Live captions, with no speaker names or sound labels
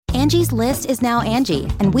Angie's List is now Angie,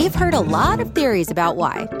 and we've heard a lot of theories about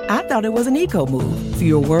why. I thought it was an eco-move.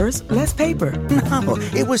 Fewer words, less paper. No,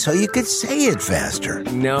 it was so you could say it faster.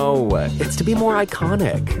 No, it's to be more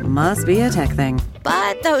iconic. Must be a tech thing.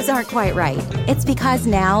 But those aren't quite right. It's because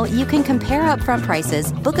now you can compare upfront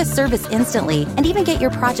prices, book a service instantly, and even get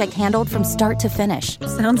your project handled from start to finish.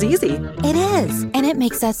 Sounds easy. It is, and it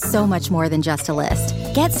makes us so much more than just a list.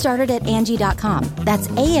 Get started at Angie.com. That's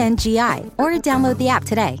ANGI, or download the app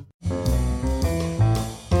today.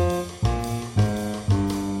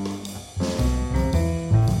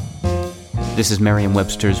 This is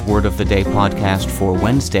Merriam-Webster's Word of the Day podcast for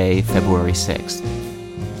Wednesday, February 6th.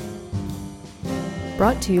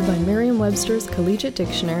 Brought to you by Merriam-Webster's Collegiate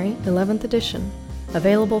Dictionary, 11th edition.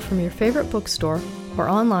 Available from your favorite bookstore or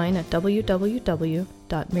online at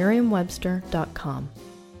www.merriam-webster.com.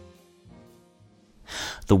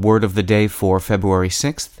 The word of the day for February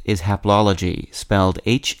 6th is haplology, spelled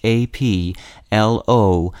Haplology.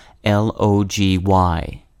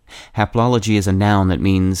 Haplology is a noun that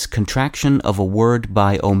means contraction of a word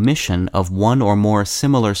by omission of one or more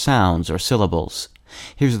similar sounds or syllables.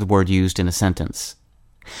 Here's the word used in a sentence.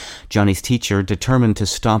 Johnny's teacher, determined to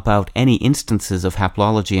stomp out any instances of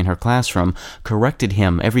haplology in her classroom, corrected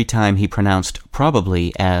him every time he pronounced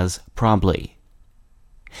probably as problee.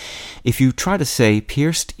 If you try to say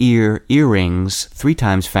pierced ear, earrings 3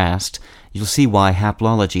 times fast, you'll see why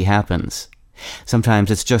haplology happens.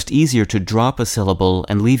 Sometimes it's just easier to drop a syllable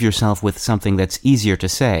and leave yourself with something that's easier to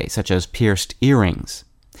say, such as pierced earrings.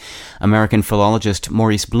 American philologist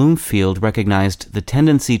Maurice Bloomfield recognized the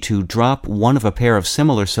tendency to drop one of a pair of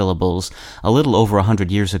similar syllables a little over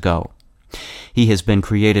 100 years ago. He has been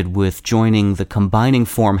created with joining the combining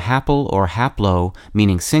form hapl or haplo,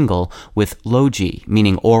 meaning single, with logy,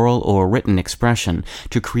 meaning oral or written expression,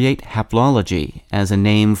 to create haplology as a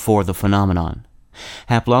name for the phenomenon.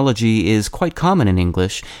 Haplology is quite common in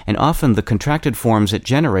English, and often the contracted forms it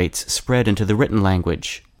generates spread into the written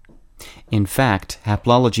language. In fact,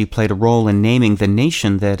 haplology played a role in naming the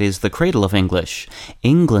nation that is the cradle of English.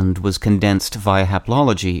 England was condensed via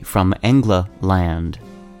haplology from Engla land.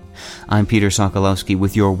 I'm Peter Sokolowski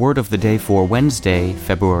with your Word of the Day for Wednesday,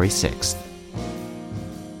 February 6th.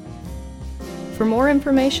 For more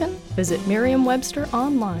information, visit Merriam-Webster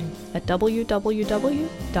online at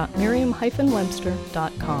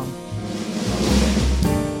www.merriam-webster.com.